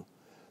home,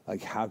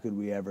 Like, how could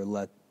we ever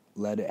let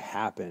it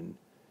happen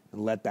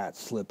and let that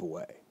slip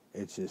away?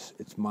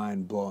 It's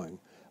mind-blowing.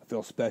 I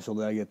feel special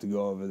that I get to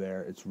go over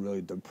there. It's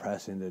really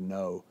depressing to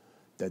know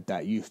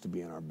that used to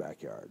be in our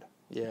backyard.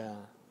 Yeah,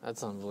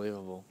 that's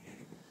unbelievable.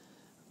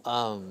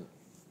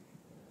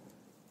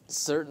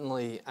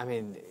 Certainly, I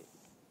mean,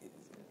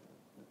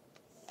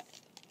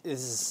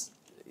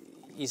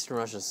 Eastern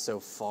Russia is so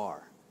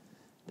far.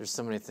 There's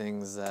so many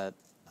things that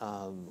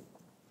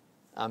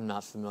I'm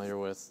not familiar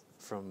with,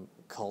 from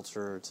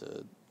culture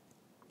to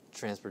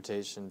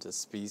transportation to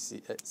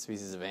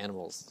species of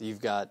animals.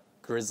 You've got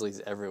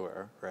grizzlies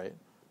everywhere, right?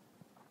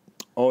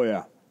 Oh,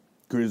 yeah.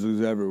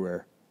 Grizzlies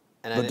everywhere.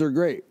 But they're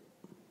great.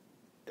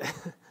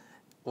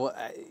 Well,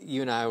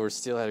 you and I were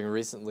steelheading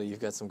recently. You've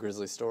got some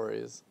grizzly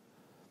stories.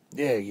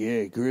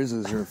 Yeah.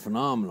 Grizzlies are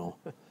phenomenal.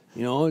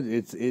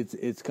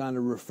 It's kind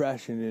of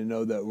refreshing to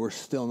know that we're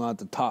still not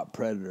the top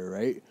predator,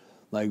 right?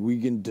 Like, we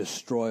can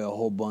destroy a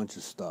whole bunch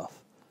of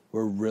stuff.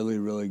 We're really,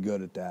 really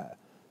good at that.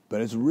 But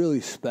it's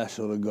really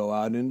special to go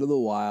out into the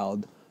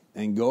wild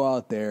and go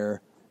out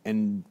there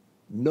and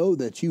know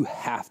that you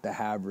have to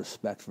have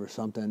respect for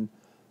something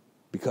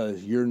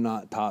because you're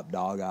not top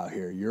dog out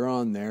here. You're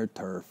on their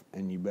turf,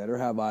 and you better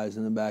have eyes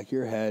in the back of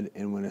your head,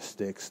 and when a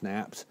stick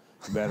snaps,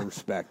 you better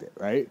respect it,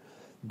 right?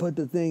 But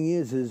the thing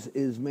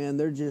is man,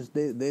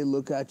 they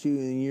look at you,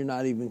 and you're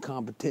not even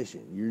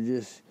competition. You're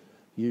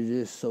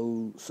just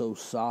so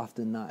soft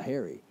and not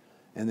hairy.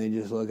 And they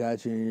just look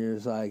at you, and you're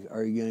just like,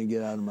 are you going to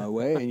get out of my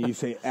way? And you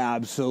say,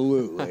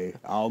 absolutely,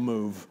 I'll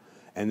move.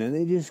 And then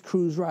they just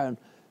cruise right.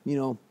 You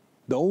know,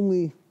 the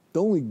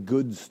only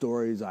good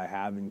stories I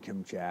have in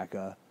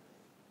Kamchatka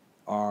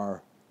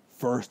are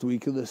first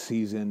week of the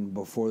season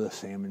before the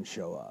salmon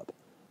show up.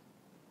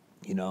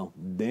 You know,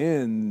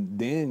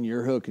 then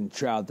you're hooking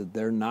trout that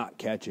they're not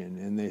catching,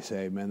 and they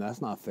say, man, that's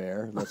not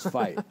fair. Let's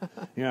fight.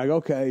 You're like,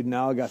 okay,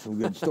 now I got some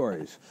good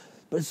stories.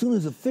 But as soon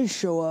as the fish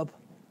show up,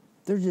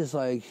 they're just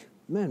like,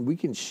 man, we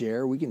can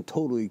share, we can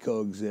totally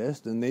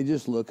coexist. And they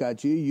just look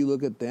at you, you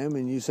look at them,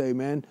 and you say,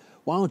 man,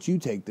 why don't you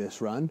take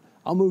this run?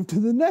 I'll move to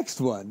the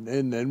next one.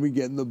 And then we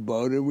get in the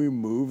boat and we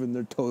move, and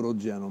they're total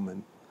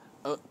gentlemen.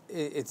 Oh,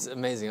 it's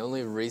amazing.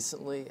 Only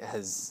recently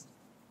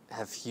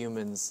have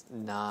humans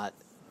not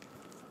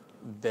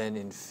been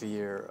in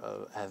fear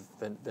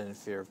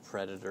of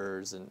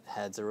predators and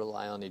had to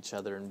rely on each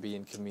other and be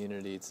in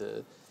community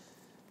to,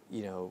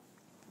 you know,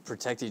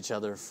 protect each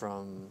other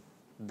from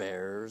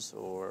bears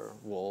or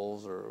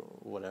wolves or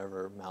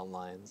whatever, mountain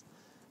lions.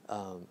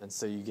 And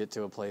so you get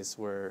to a place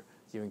where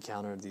you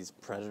encounter these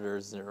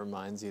predators, and it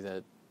reminds you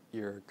that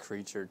you're a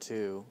creature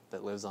too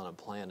that lives on a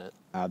planet.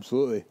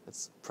 Absolutely.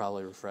 It's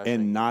probably refreshing.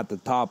 And not the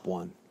top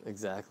one.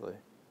 Exactly.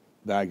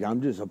 Like,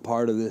 I'm just a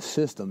part of this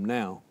system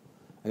now.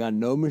 I got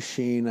no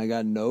machine. I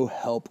got no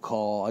help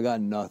call. I got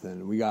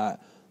nothing. We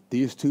got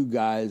these two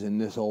guys in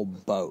this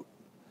old boat.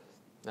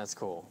 That's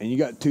cool. And you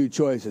got two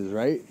choices,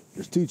 right?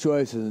 There's two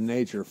choices in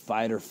nature,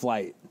 fight or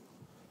flight.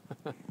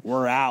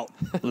 We're out.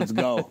 Let's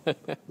go.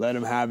 Let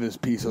him have his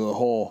piece of the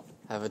whole.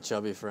 Have a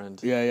chubby friend.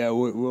 Yeah.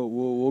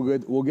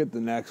 We'll get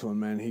the next one,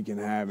 man. He can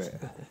have it.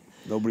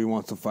 Nobody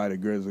wants to fight a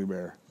grizzly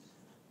bear.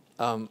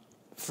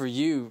 For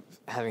you,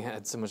 having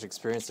had so much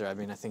experience there, I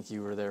mean, I think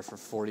you were there for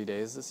 40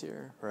 days this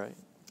year, right?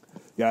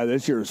 Yeah,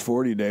 this year was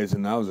 40 days,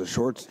 and that was a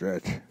short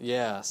stretch.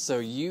 Yeah, so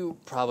you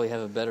probably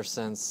have a better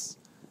sense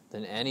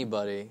than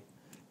anybody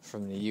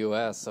from the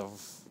U.S. of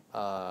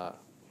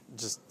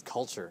just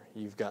culture.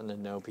 You've gotten to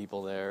know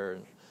people there,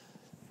 and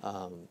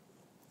I mean,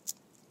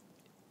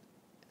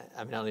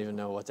 I don't even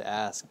know what to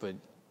ask, but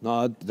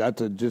no,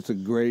 that's just a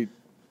great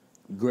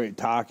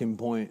talking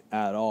point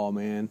at all,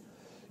 man.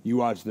 You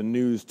watch the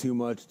news too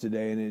much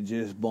today, and it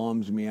just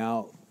bums me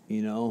out,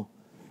 you know,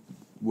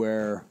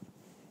 where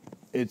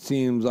it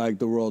seems like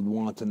the world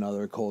wants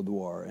another Cold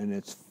War, and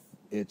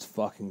it's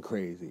fucking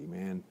crazy,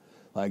 man.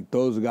 Like,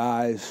 those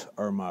guys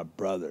are my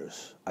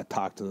brothers. I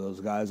talk to those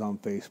guys on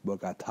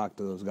Facebook. I talk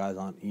to those guys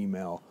on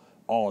email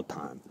all the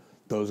time.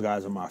 Those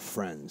guys are my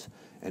friends.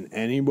 And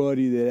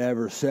anybody that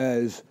ever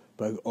says,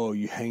 like, oh,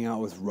 you hang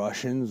out with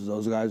Russians,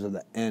 those guys are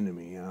the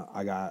enemy. You know,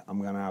 I'm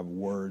going to have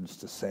words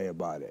to say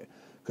about it.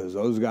 Because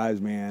those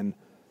guys, man,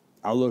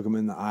 I look them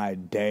in the eye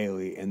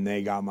daily, and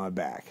they got my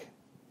back.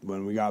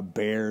 When we got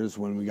bears,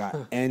 when we got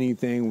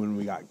anything, when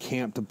we got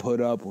camp to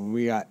put up, when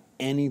we got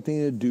anything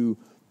to do,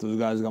 those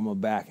guys got my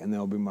back, and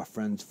they'll be my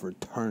friends for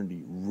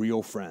eternity,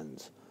 real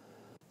friends.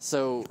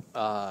 So,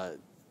 I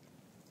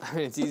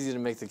mean, it's easy to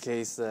make the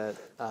case that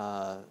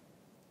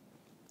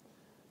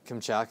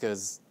Kamchatka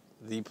is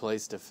the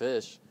place to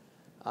fish,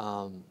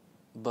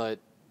 but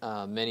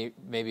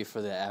maybe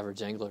for the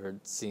average angler,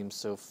 it seems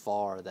so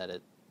far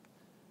that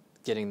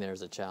getting there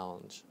is a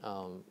challenge.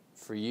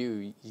 For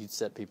you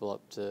set people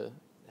up to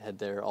head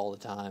there all the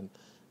time.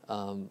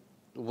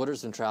 What are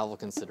some travel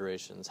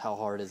considerations? How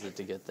hard is it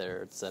to get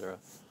there, etc.?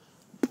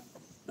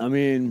 I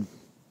mean,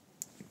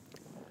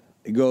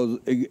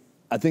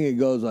 I think it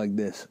goes like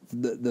this.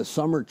 The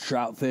summer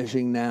trout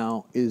fishing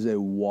now is a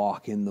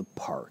walk in the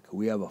park.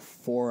 We have a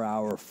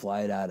 4-hour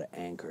flight out of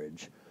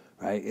Anchorage,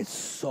 right? It's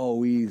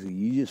so easy.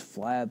 You just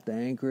fly up to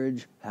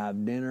Anchorage,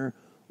 have dinner,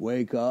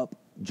 wake up,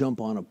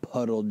 jump on a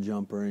puddle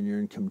jumper, and you're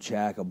in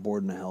Kamchatka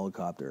boarding a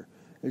helicopter.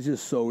 It's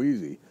just so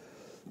easy.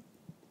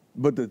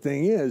 But the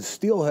thing is,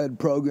 Steelhead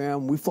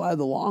program, we fly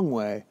the long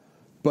way.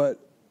 But,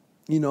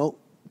 you know,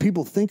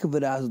 people think of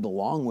it as the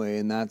long way,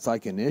 and that's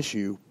like an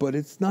issue. But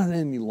it's not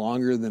any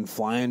longer than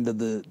flying to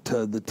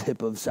the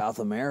tip of South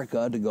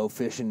America to go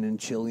fishing in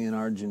Chile and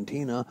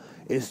Argentina.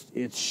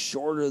 It's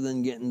shorter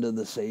than getting to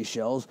the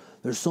Seychelles.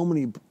 There's so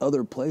many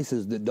other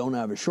places that don't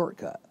have a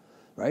shortcut,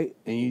 right?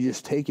 And you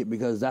just take it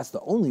because that's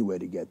the only way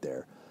to get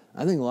there.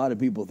 I think a lot of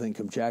people think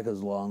Kamchatka's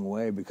a long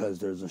way because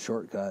there's a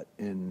shortcut,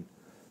 and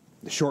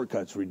the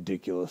shortcut's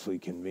ridiculously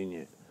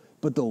convenient.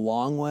 But the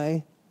long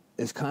way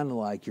is kind of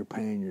like you're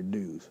paying your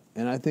dues.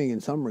 And I think in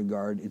some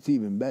regard, it's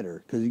even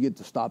better because you get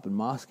to stop in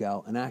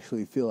Moscow and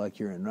actually feel like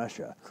you're in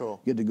Russia.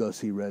 Cool. You get to go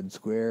see Red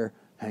Square,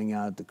 hang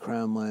out at the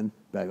Kremlin,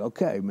 be like,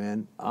 okay,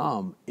 man,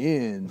 I'm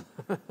in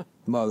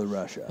Mother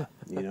Russia,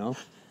 you know?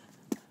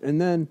 And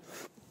then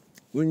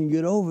when you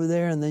get over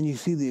there and then you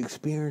see the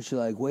experience, you're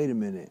like, wait a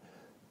minute,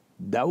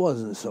 that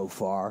wasn't so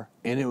far,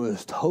 and it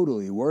was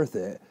totally worth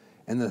it.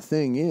 And the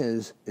thing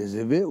is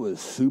if it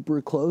was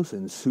super close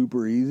and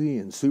super easy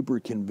and super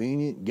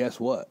convenient, guess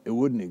what? It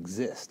wouldn't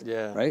exist,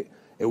 right?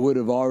 It would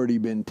have already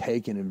been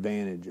taken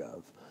advantage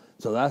of.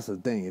 So that's the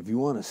thing. If you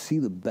want to see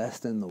the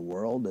best in the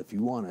world, if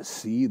you want to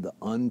see the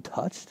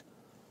untouched,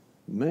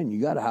 man,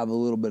 you got to have a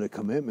little bit of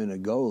commitment to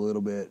go a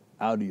little bit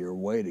out of your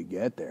way to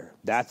get there.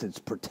 That's its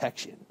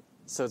protection.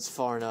 So it's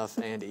far enough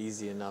and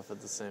easy enough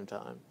at the same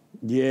time.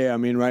 Yeah, I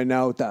mean, right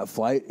now with that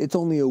flight, it's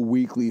only a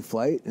weekly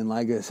flight. And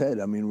like I said,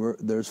 I mean,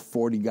 there's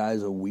 40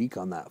 guys a week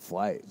on that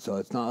flight. So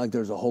it's not like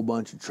there's a whole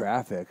bunch of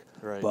traffic.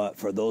 Right. But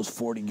for those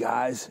 40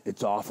 guys,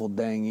 it's awful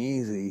dang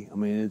easy. I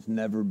mean, it's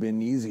never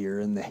been easier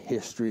in the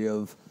history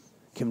of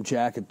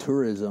Kamchatka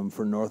tourism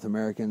for North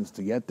Americans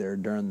to get there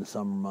during the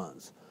summer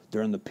months,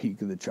 during the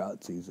peak of the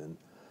trout season.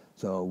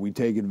 So we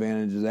take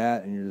advantage of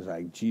that, and you're just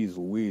like, geez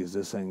Louise,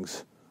 this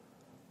thing's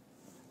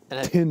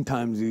 10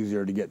 times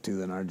easier to get to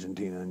than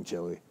Argentina and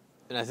Chile.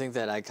 And I think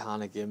that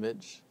iconic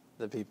image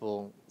that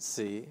people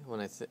see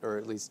when or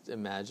at least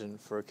imagine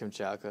for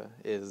Kamchatka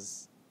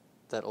is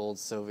that old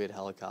Soviet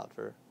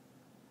helicopter.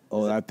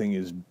 Oh, that thing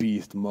is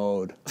beast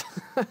mode.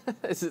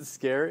 Is it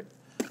scary?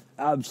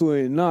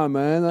 Absolutely not,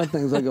 man. That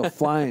thing's like a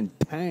flying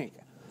tank.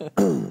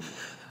 You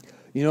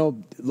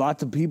know,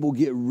 lots of people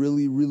get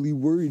really, really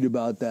worried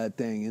about that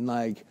thing. And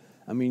like,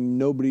 I mean,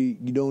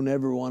 you don't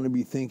ever want to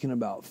be thinking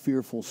about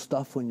fearful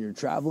stuff when you're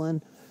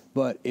traveling.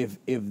 But if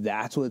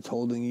that's what's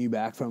holding you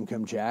back from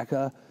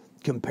Kamchatka,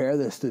 compare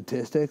the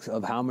statistics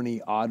of how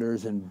many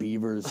otters and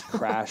beavers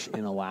crash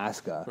in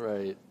Alaska.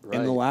 Right.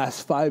 In the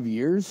last 5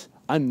 years,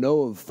 I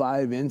know of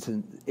 5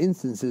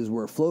 instances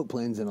where float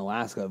planes in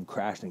Alaska have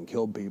crashed and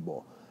killed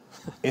people.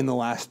 In the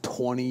last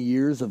 20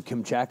 years of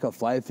Kamchatka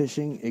fly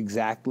fishing,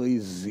 exactly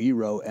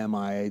 0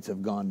 MI8s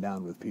have gone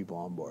down with people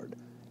on board.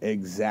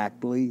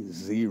 Exactly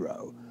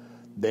 0.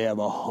 They have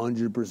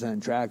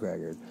 100% track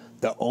record.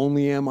 The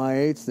only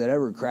MI8s that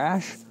ever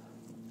crash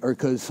are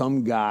because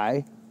some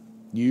guy,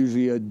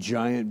 usually a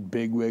giant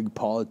bigwig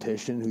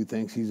politician who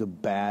thinks he's a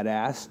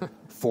badass,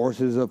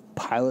 forces a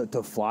pilot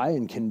to fly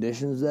in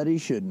conditions that he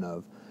shouldn't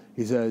have.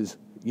 He says,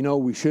 you know,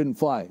 we shouldn't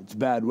fly. It's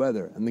bad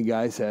weather. And the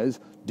guy says,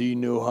 do you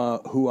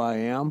know who I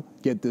am?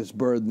 Get this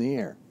bird in the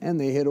air. And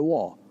they hit a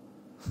wall.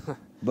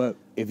 But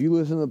if you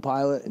listen to the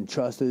pilot and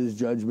trust his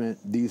judgment,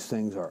 these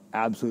things are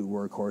absolute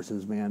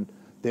workhorses, man.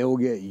 They will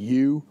get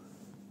you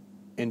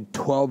and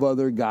 12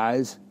 other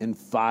guys and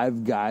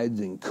 5 guides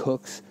and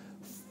cooks,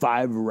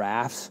 5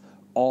 rafts,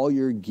 all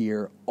your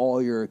gear,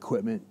 all your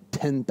equipment,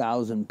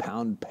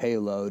 10,000-pound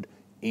payload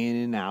in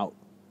and out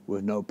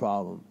with no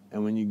problem.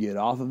 And when you get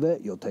off of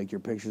it, you'll take your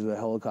pictures of the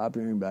helicopter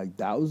and you'll be like,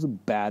 that was the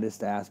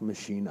baddest ass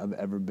machine I've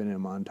ever been in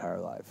my entire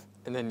life.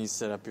 And then you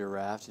set up your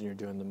raft and you're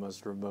doing the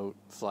most remote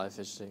fly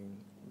fishing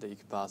that you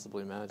could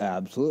possibly imagine.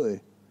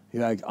 Absolutely.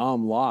 You're like,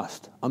 I'm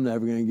lost. I'm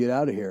never going to get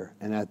out of here.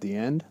 And at the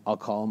end, I'll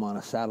call him on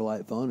a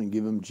satellite phone and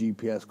give him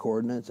GPS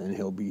coordinates, and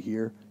he'll be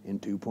here in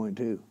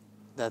 2.2.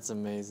 That's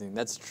amazing.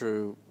 That's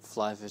true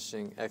fly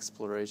fishing,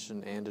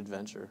 exploration, and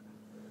adventure.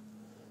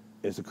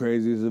 It's the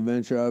craziest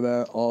adventure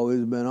I've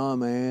always been on,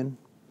 man.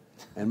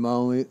 And my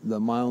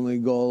only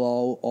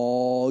goal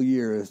all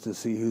year is to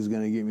see who's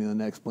going to get me the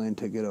next plane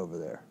ticket over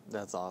there.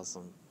 That's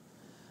awesome.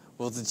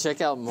 Well, to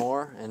check out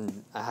more,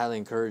 and I highly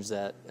encourage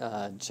that,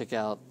 check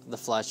out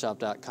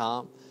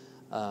theflyshop.com,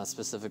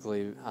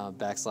 specifically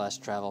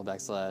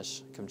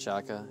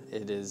 /travel/Kamchatka.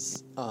 It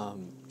is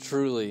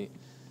truly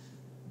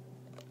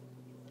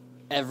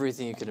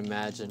everything you could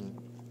imagine: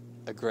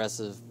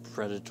 aggressive,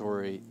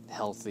 predatory,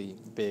 healthy,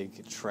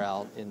 big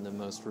trout in the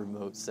most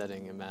remote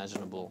setting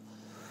imaginable.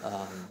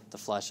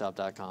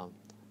 Theflyshop.com.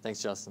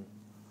 Thanks, Justin.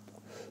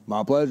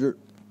 My pleasure.